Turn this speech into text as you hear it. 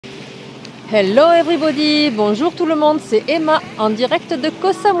Hello everybody, bonjour tout le monde, c'est Emma en direct de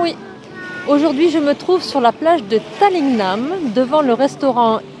Ko Samui. Aujourd'hui je me trouve sur la plage de Talay devant le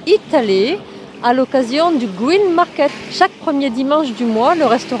restaurant Talay à l'occasion du Green Market. Chaque premier dimanche du mois, le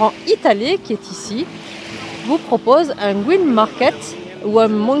restaurant Talay qui est ici vous propose un Green Market ou un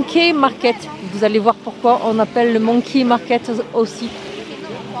Monkey Market. Vous allez voir pourquoi on appelle le Monkey Market aussi.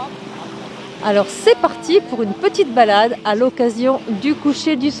 Alors c'est parti pour une petite balade à l'occasion du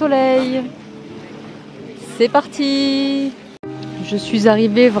coucher du soleil. C'est parti! Je suis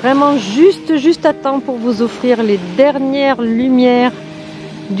arrivée vraiment juste à temps pour vous offrir les dernières lumières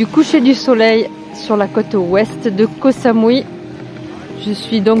du coucher du soleil sur la côte ouest de Ko Samui. Je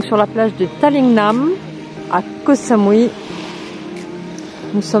suis donc sur la plage de Talay à Ko Samui.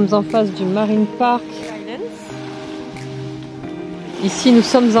 Nous sommes en face du Marine Park. Ici, nous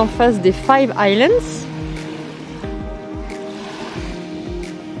sommes en face des Five Islands.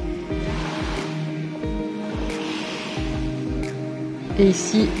 Et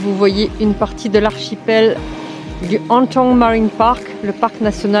ici, vous voyez une partie de l'archipel du Antong Marine Park, le parc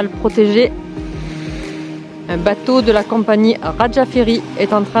national protégé. Un bateau de la compagnie Raja Ferry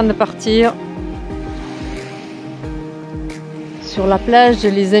est en train de partir. Sur la plage,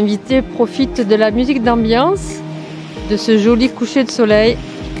 les invités profitent de la musique d'ambiance, de ce joli coucher de soleil.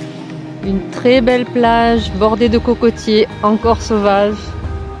 Une très belle plage bordée de cocotiers encore sauvages.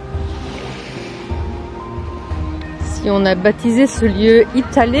 Si on a baptisé ce lieu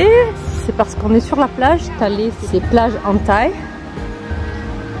Talay, c'est parce qu'on est sur la plage. Talay, c'est plage en Thaï.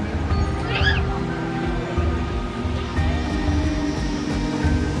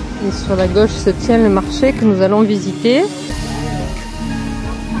 Et sur la gauche se tient le marché que nous allons visiter.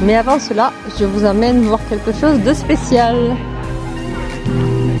 Mais avant cela, je vous amène voir quelque chose de spécial.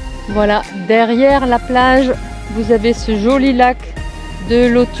 Voilà, derrière la plage, vous avez ce joli lac de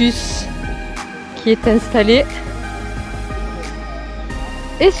lotus qui est installé.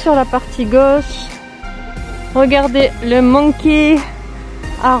 Et sur la partie gauche, regardez, le monkey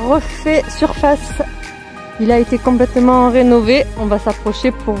a refait surface. Il a été complètement rénové. On va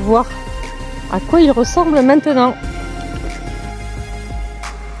s'approcher pour voir à quoi il ressemble maintenant.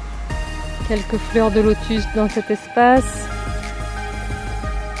 Quelques fleurs de lotus dans cet espace.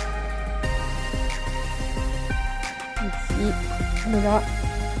 Ici, là.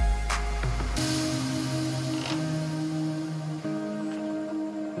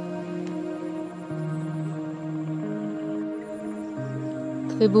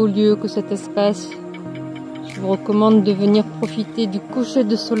 Très beau lieu que cet espace. Je vous recommande de venir profiter du coucher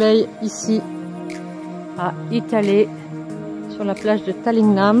de soleil ici à Talay, sur la plage de Talay.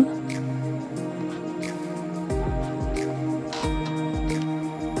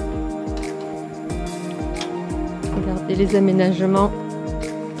 Regardez les aménagements.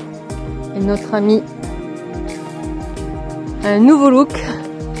 Et notre ami a un nouveau look.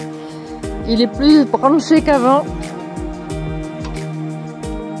 Il est plus branché qu'avant.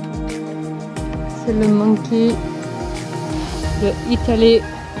 C'est le monkey de Talay.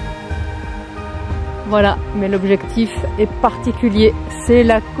 Voilà, mais l'objectif est particulier, c'est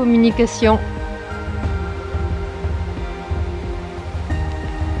la communication.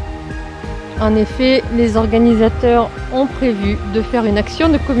 En effet, les organisateurs ont prévu de faire une action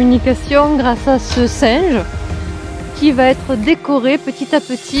de communication grâce à ce singe qui va être décoré petit à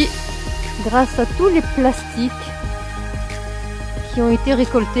petit grâce à tous les plastiques qui ont été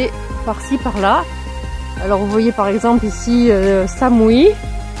récoltés par-ci par-là. Alors vous voyez par exemple ici Samui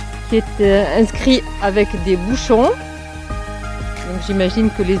qui est inscrit avec des bouchons. Donc j'imagine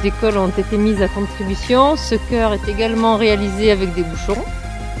que les écoles ont été mises à contribution. Ce cœur est également réalisé avec des bouchons.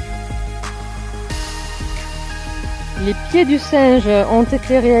 Les pieds du singe ont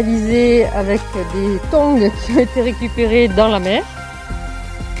été réalisés avec des tongs qui ont été récupérés dans la mer.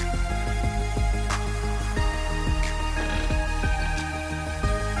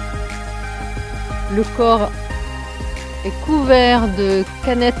 Le corps est couvert de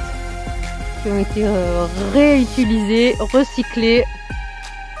canettes qui ont été réutilisées, recyclées.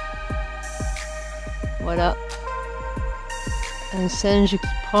 Voilà. Un singe qui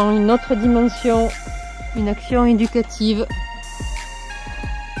prend une autre dimension, une action éducative.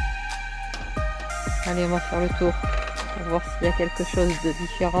 Allez, on va faire le tour pour voir s'il y a quelque chose de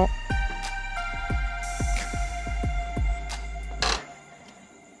différent.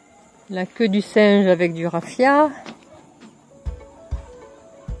 La queue du singe avec du raffia.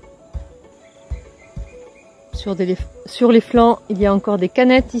 Sur les flancs, il y a encore des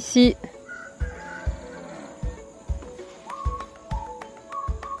canettes ici.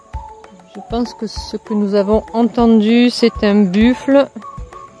 Je pense que ce que nous avons entendu, c'est un buffle.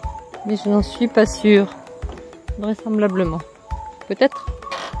 mais je n'en suis pas sûre. Vraisemblablement. Peut-être.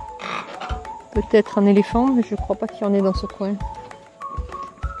 Peut-être un éléphant, mais je crois pas qu'il y en ait dans ce coin.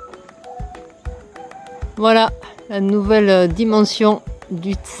 Voilà la nouvelle dimension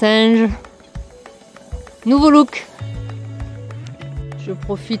du singe. Nouveau look. Je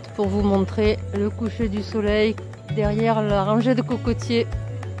profite pour vous montrer le coucher du soleil derrière la rangée de cocotiers.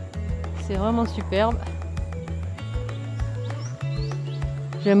 C'est vraiment superbe.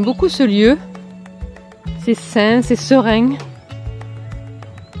 J'aime beaucoup ce lieu. C'est sain, c'est serein.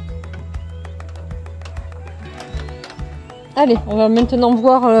 Allez, on va maintenant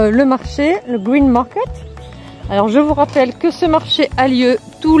voir le marché, le Green Market. Alors je vous rappelle que ce marché a lieu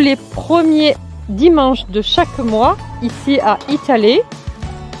tous les premiers dimanches de chaque mois, ici à Talay.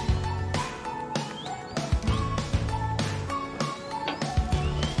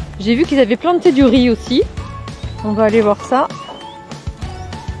 J'ai vu qu'ils avaient planté du riz aussi. On va aller voir ça.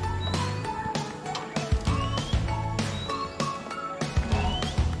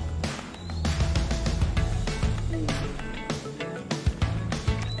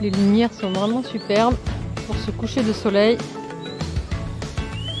 Les lumières sont vraiment superbes pour ce coucher de soleil.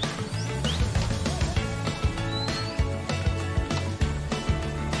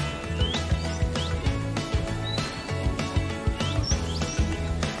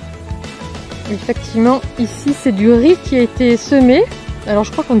 Effectivement, ici c'est du riz qui a été semé. Alors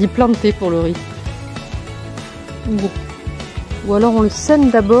je crois qu'on dit planté pour le riz. Bon. Ou alors on le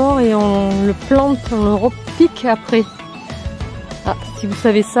sème d'abord et on le plante, on le repique après. Ah, si vous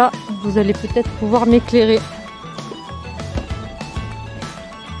savez ça, vous allez peut-être pouvoir m'éclairer.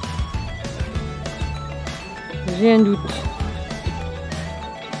 J'ai un doute.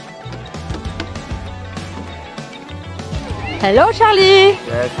 Hello, Charlie.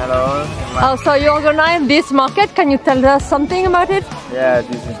 Yes, hello. Oh, so you organize this market. Can you tell us something about it? Yeah,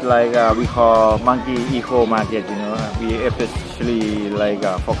 this is like we call monkey eco market. You know, we especially like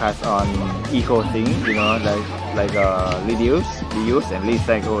focus on eco things. You know, like reduce, reuse, and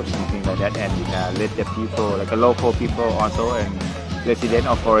recycle, something like that, and let the people, like the local people, also and resident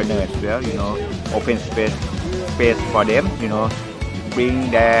or foreigner as well. You know, open space for them. You know, bring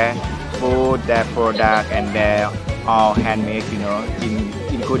their food, their product, and their all handmade, you know,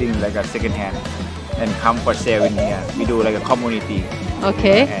 including like a second hand, and come for sale in here. We do like a community.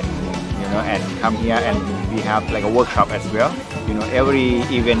 Okay. And you know, and come here and we have like a workshop as well. You know, every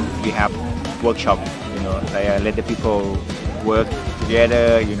event we have workshop. You know, like let the people work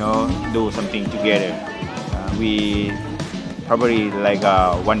together. You know, do something together. We probably like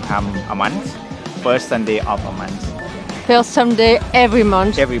one time a month, first Sunday of a month. First Sunday every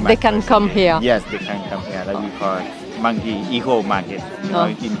month. Every month they can come here. Yes, they can come here. Like we call monkey eco market. You know,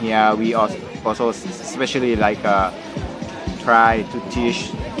 in here we also especially like try to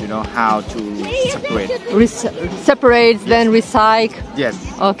teach, you know, how to separate. Separate, yes. Then recycle. Yes.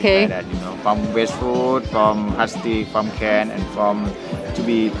 Okay. Like that, you know, from waste food, from plastic, from can, and from to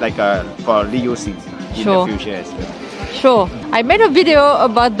be like for reusing in the future as well. Sure. I made a video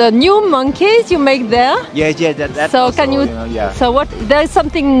about the new monkeys you make there. Yes, yes, that's so also, can you? Yeah. So what? There is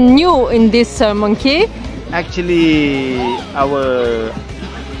something new in this monkey. Actually, our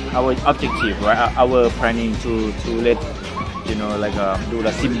objective, right? Our planning to let, you know, like do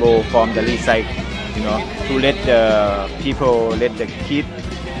the symbol from the recycle, you know, to let the people, let the kids,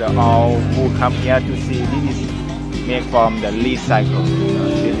 all who come here to see this is made from the recycle. You know,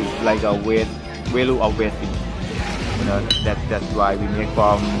 this is like a value of wasting. You know, that's why we make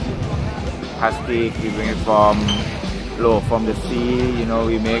from plastic, we make from the sea, you know,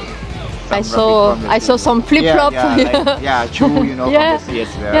 we make. I saw some flip-flop. True, you know, yeah. from the sea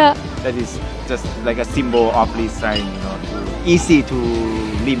as well. Yeah. That is just like a symbol of recycling, you know, easy to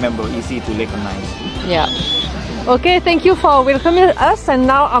remember, easy to recognize. Yeah. Okay, thank you for welcoming us, and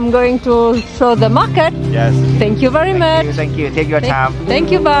now I'm going to show the market. Yes. Thank you very much. Thank you. Take your time.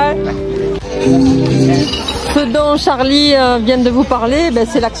 Thank you, bye. Ce dont Charlie vient de vous parler,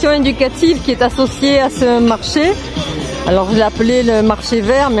 c'est l'action éducative qui est associée à ce marché. Alors je l'ai appelé le marché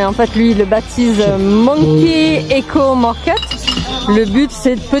vert, mais en fait lui il le baptise Monkey Eco Market. Le but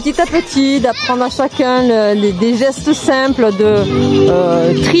c'est petit à petit d'apprendre à chacun des gestes simples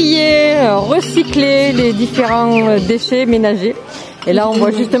de trier, recycler les différents déchets ménagers. Et là on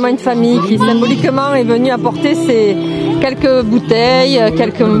voit justement une famille qui symboliquement est venue apporter ses quelques bouteilles,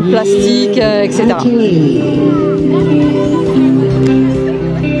 quelques plastiques, etc.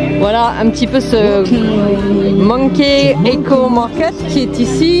 Voilà un petit peu ce Monkey Eco Market qui est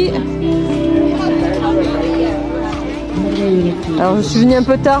ici. Alors je suis venue un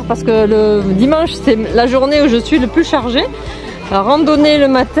peu tard parce que le dimanche c'est la journée où je suis le plus chargée. La randonnée le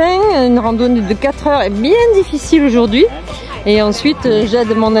matin, une randonnée de 4 heures est bien difficile aujourd'hui. Et ensuite,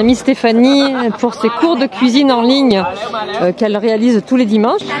 j'aide mon amie Stéphanie pour ses cours de cuisine en ligne qu'elle réalise tous les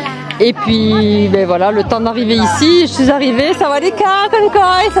dimanches. Et puis, ben voilà, le temps d'arriver ici, je suis arrivée. Sawadika,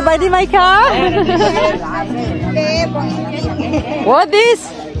 konkoi, sabadi maika. What is?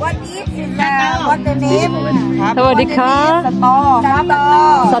 What the name? Sawadika.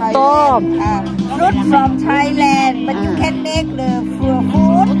 Sato. Fruit from Thailand, but you can make the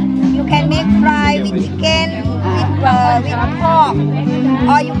food. You can make fry with chicken, with pork,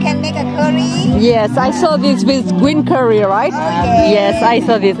 or you can make a curry. Yes, I saw this with green curry, right? Okay. Yes, I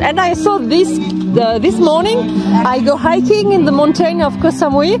saw this, and I saw this this morning. I go hiking in the mountain of Ko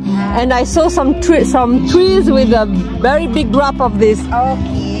Samui, and I saw some trees with a very big drop of this.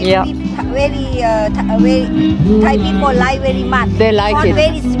 Okay. Yeah. Very Thai people like very much. They like Not it.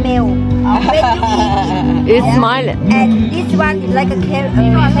 very smell. When you eat it. It's mild. And this one is like a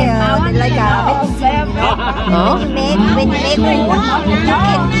medicine. Huh? When you make food, you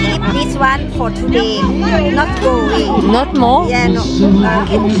can keep this one for today, not go away. Not more. Yeah, no.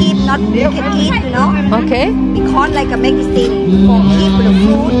 Can keep, not you can eat, you know. Okay. Because like a medicine for keep the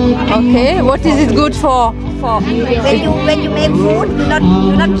food. Okay. What is it good for? For when you make food, you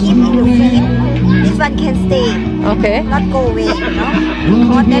not keep in the fridge. This one can stay. Okay. Not go away, you know.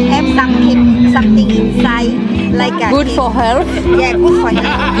 Because they have something inside, like a Good for health. Yeah, good for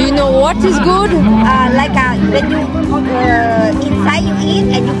health. Do you know what is good? Like when you inside you eat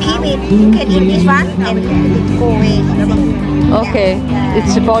and you keep it, you can eat this one and go away. Okay.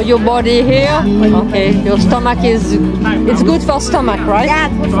 It's for your body here. Okay. Your stomach it's good for stomach, right? Yeah,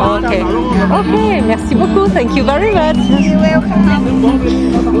 good for Okay. stomach. Okay. Merci beaucoup. Thank you very much. You're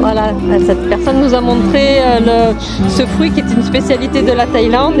welcome. Voilà, cette personne nous a montré ce fruit qui est une spécialité de la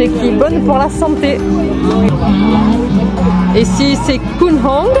Thaïlande et qui est bonne pour la santé. Ici c'est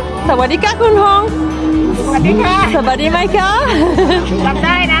Kunhong. Sawadika Kunhong. Sabadi Maika.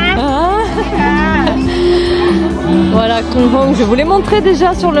 Voilà Kunhong, je vous l'ai montré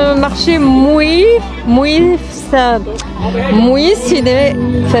déjà sur le marché Mui Ciné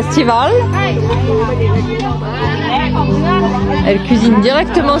Festival. Elle cuisine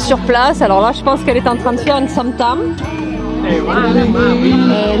directement sur place. Alors là, je pense qu'elle est en train de faire une samtam.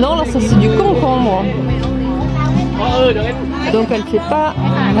 Non, là, ça c'est du concombre. Donc elle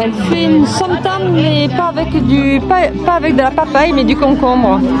fait une samtam, mais pas avec de la papaye, mais du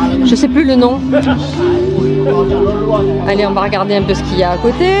concombre. Je sais plus le nom. Allez, on va regarder un peu ce qu'il y a à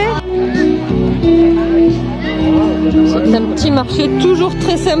côté. C'est un petit marché toujours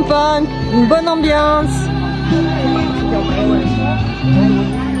très sympa, une bonne ambiance.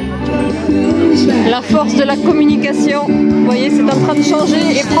 La force de la communication, vous voyez, c'est en train de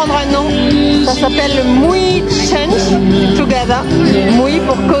changer et prendre un nom. Ça s'appelle Mui Change Together. Mui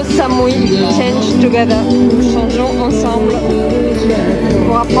pour Ko Samui, Change Together. Nous changeons ensemble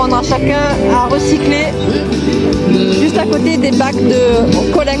pour apprendre à chacun à recycler. Juste à côté des bacs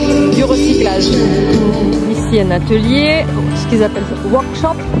de collecte du recyclage. Ici un atelier, ce qu'ils appellent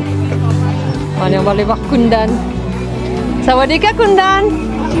workshop. Allez, on va aller voir Kundan. Sawadika Kundan.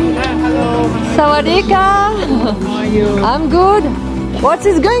 Sawadika. I'm good. What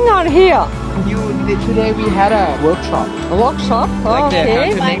is going on here? Today we had a workshop. A workshop? Oh, Like how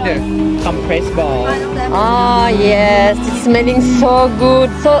okay. to make the compressed ball. Ah yes, it's smelling so good.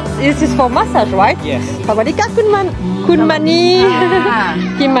 So this is for massage, right? Yes. Sawadika Kunmani.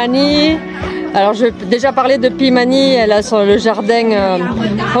 Kimani. Alors je vais déjà parler de Pimani, elle a le jardin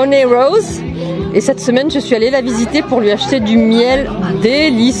Honey Rose. Et cette semaine, je suis allée la visiter pour lui acheter du miel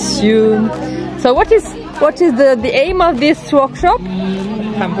délicieux. So what is the aim of this workshop?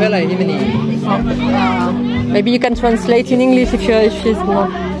 Maybe you can translate in English if she's not.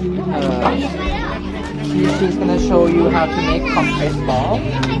 She's gonna show you how to make compressed ball,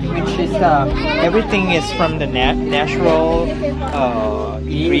 which is everything is from the natural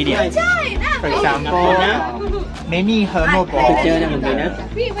ingredients. For example, many herbal balls in the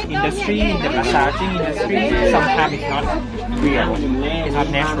industry, in the massaging industry, sometimes it's not real, it's not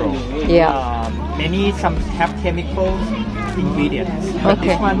natural. Yeah. Many some have chemicals ingredients. But Okay.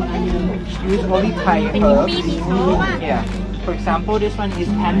 this one use only Thai herbs. Yeah. For example, this one is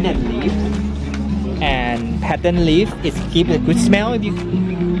pandan leaf, and pandan leaf is give a good smell. If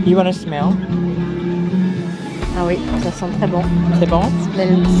you want to smell, Ah oui, ça sent très bon. c'est bon.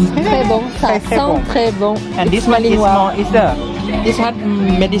 Très bon, ça Très, très sent bon. très bon. And this one is more this has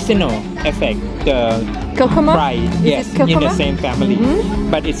medicinal effect. The Curcuma? fry, Is yes, it curcuma? in the same family,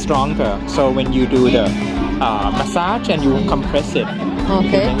 but it's stronger. So when you do the massage and you compress it,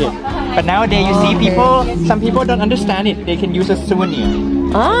 Okay. you make it But nowadays you see people, some people don't understand it. They can use a souvenir.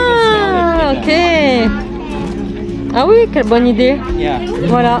 Ah, ok. Ah oui, quelle bonne idée. Yeah.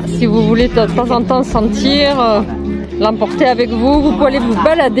 Voilà, si vous voulez de temps en temps sentir, l'emporter avec vous, vous pouvez aller vous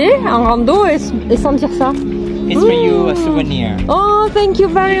balader en rando et sentir ça. It's for you a souvenir. Oh, thank you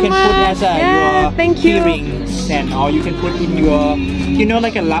very much. You can put as your thank you. earrings, and or you can put in your, you know,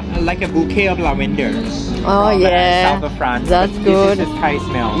 like a bouquet of lavender. Oh from yeah, south of France. that's But good. This is the Thai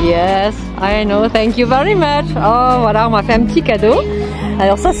smell. Yes, I know. Thank you very much. Oh, voilà, on m'a fait un petit cadeau.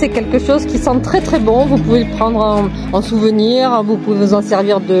 Alors ça, c'est quelque chose qui sent très très bon. Vous pouvez le prendre en souvenir. Vous pouvez vous en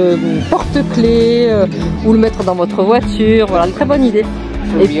servir de porte-clés ou le mettre dans votre voiture. Voilà, une très bonne idée.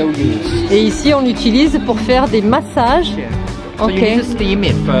 Et ici, on l'utilise pour faire des massages. So you need to steam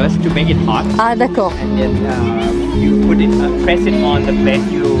it first to make it hot. Ah, d'accord. And then you put it, press it on the place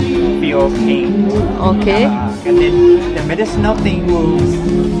you feel pain. Okay. And then the medicinal thing will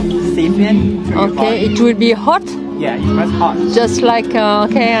seep in to your body. Okay, it will be hot. Yeah, it was hot. Just like,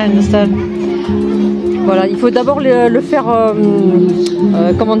 okay, I understand. Voilà, il faut d'abord le faire,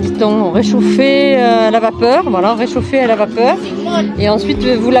 comment dit-on, réchauffer à la vapeur. Voilà, réchauffer à la vapeur. Et ensuite,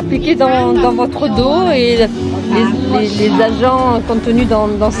 vous l'appliquez dans votre dos et les agents contenus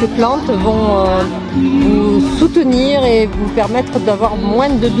dans ces plantes vont vous soutenir et vous permettre d'avoir moins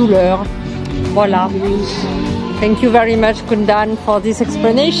de douleur. Voilà. Thank you very much, Kundan, for this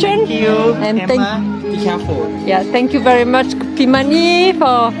explanation. Thank you, and Emma. Be careful. Yeah, thank you very much, Kimani,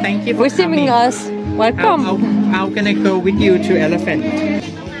 for receiving coming. us. Welcome. How can I go with you to elephant?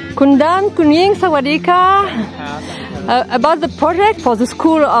 Kundan, Kunying, Sawadika. About the project for the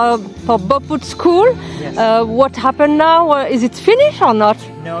school, for Bophut school, yes. What happened now? Is it finished or not?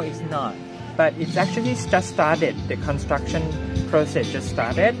 No, it's not. But it's actually just started. The construction process just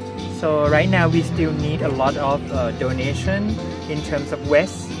started. So right now we still need a lot of donation in terms of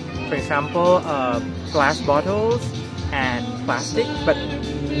waste. For example, glass bottles and plastic. But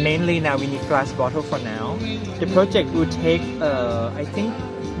mainly now we need glass bottle for now. The project will take, I think,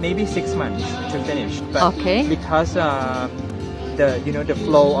 maybe 6 months to finish. But okay. Because the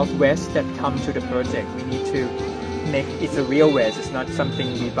flow of waste that come to the project, we need to make it's a real waste. It's not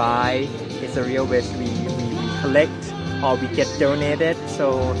something we buy. It's a real waste we collect or we get donated.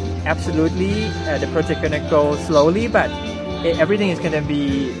 So absolutely, the project gonna go slowly, but everything is gonna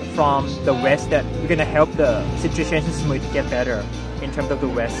be from the waste that we're gonna help the situation in Samui to get better in terms of the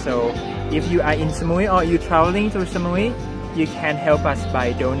waste. So if you are in Samui or you're traveling to Samui, you can help us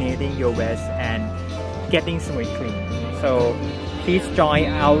by donating your waste and getting Samui clean. So please join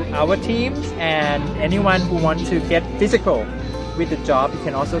our teams, and anyone who wants to get physical with the job, you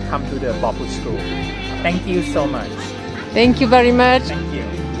can also come to the Bophut school. Thank you so much. Thank you very much. Thank you.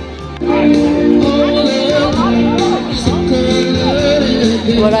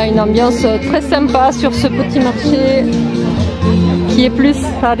 Voilà une ambiance très sympa sur ce petit marché qui est plus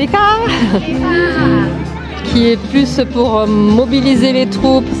qui est plus pour mobiliser les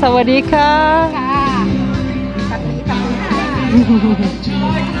troupes. Sawadika.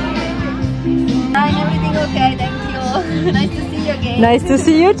 Everything okay, thank you. Nice to see you again. Nice to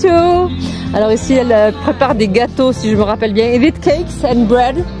see you too. Alors ici elle prépare des gâteaux si je me rappelle bien. Is it cakes and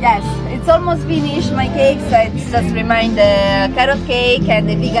bread? Yes, it's almost finished. My cakes, it's just remind the carrot cake and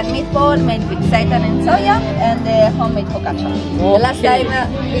the vegan meatball made with seitan and soya and the homemade focaccia. Okay. The last time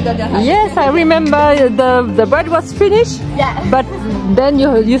we got the house. Yes, I remember the bread was finished. Yeah. But then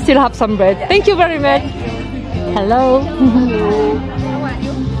you still have some bread. Yeah. Thank you very much. Hello.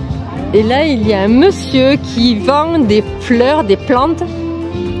 Et là, il y a un monsieur qui vend des fleurs, des plantes.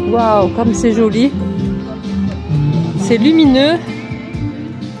 Waouh, comme c'est joli. C'est lumineux.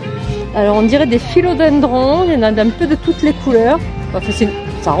 Alors, on dirait des philodendrons. Il y en a d'un peu de toutes les couleurs. Enfin,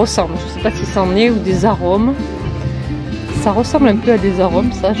 ça ressemble. Je ne sais pas si c'en est ou des arômes. Ça ressemble un peu à des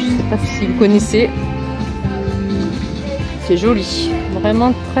arômes, ça. Je ne sais pas si vous connaissez. C'est joli.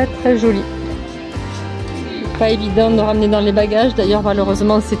 Vraiment très très joli. Pas évident de ramener dans les bagages, d'ailleurs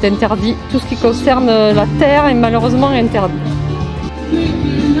malheureusement c'est interdit. Tout ce qui concerne la terre est malheureusement interdit. On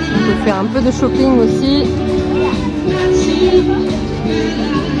peut faire un peu de shopping aussi.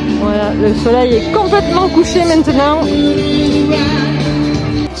 Voilà, le soleil est complètement couché maintenant.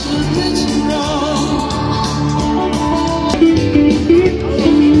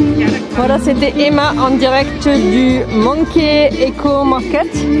 Voilà, c'était Emma en direct du Monkey Eco Market.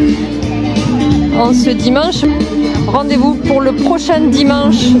 En ce dimanche, rendez-vous pour le prochain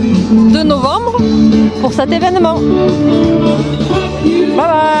dimanche de novembre pour cet événement. Bye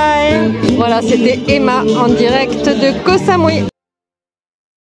bye. Voilà, c'était Emma en direct de Ko Samui.